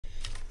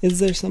Is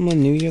there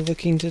someone new you're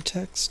looking to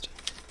text?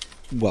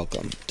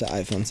 Welcome to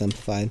iPhone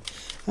Simplified.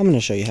 I'm going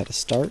to show you how to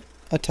start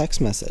a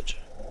text message.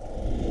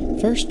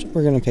 First,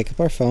 we're going to pick up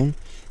our phone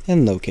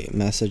and locate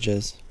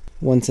messages.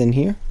 Once in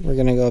here, we're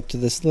going to go up to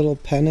this little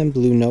pen and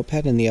blue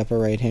notepad in the upper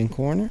right hand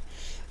corner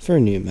for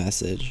new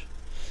message.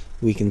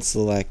 We can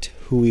select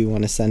who we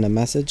want to send a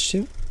message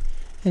to,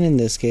 and in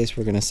this case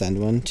we're going to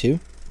send one to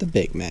the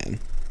big man.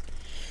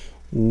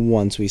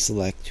 Once we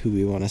select who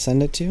we want to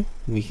send it to,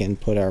 we can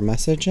put our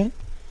message in.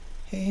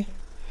 Hey,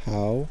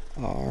 how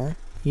are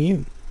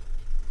you?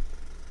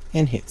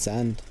 And hit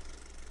send.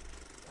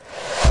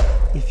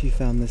 If you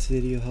found this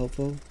video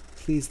helpful,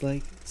 please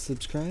like,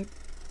 subscribe,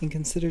 and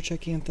consider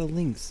checking out the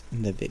links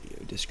in the video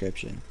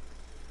description.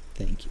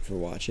 Thank you for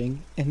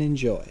watching, and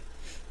enjoy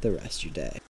the rest of your day.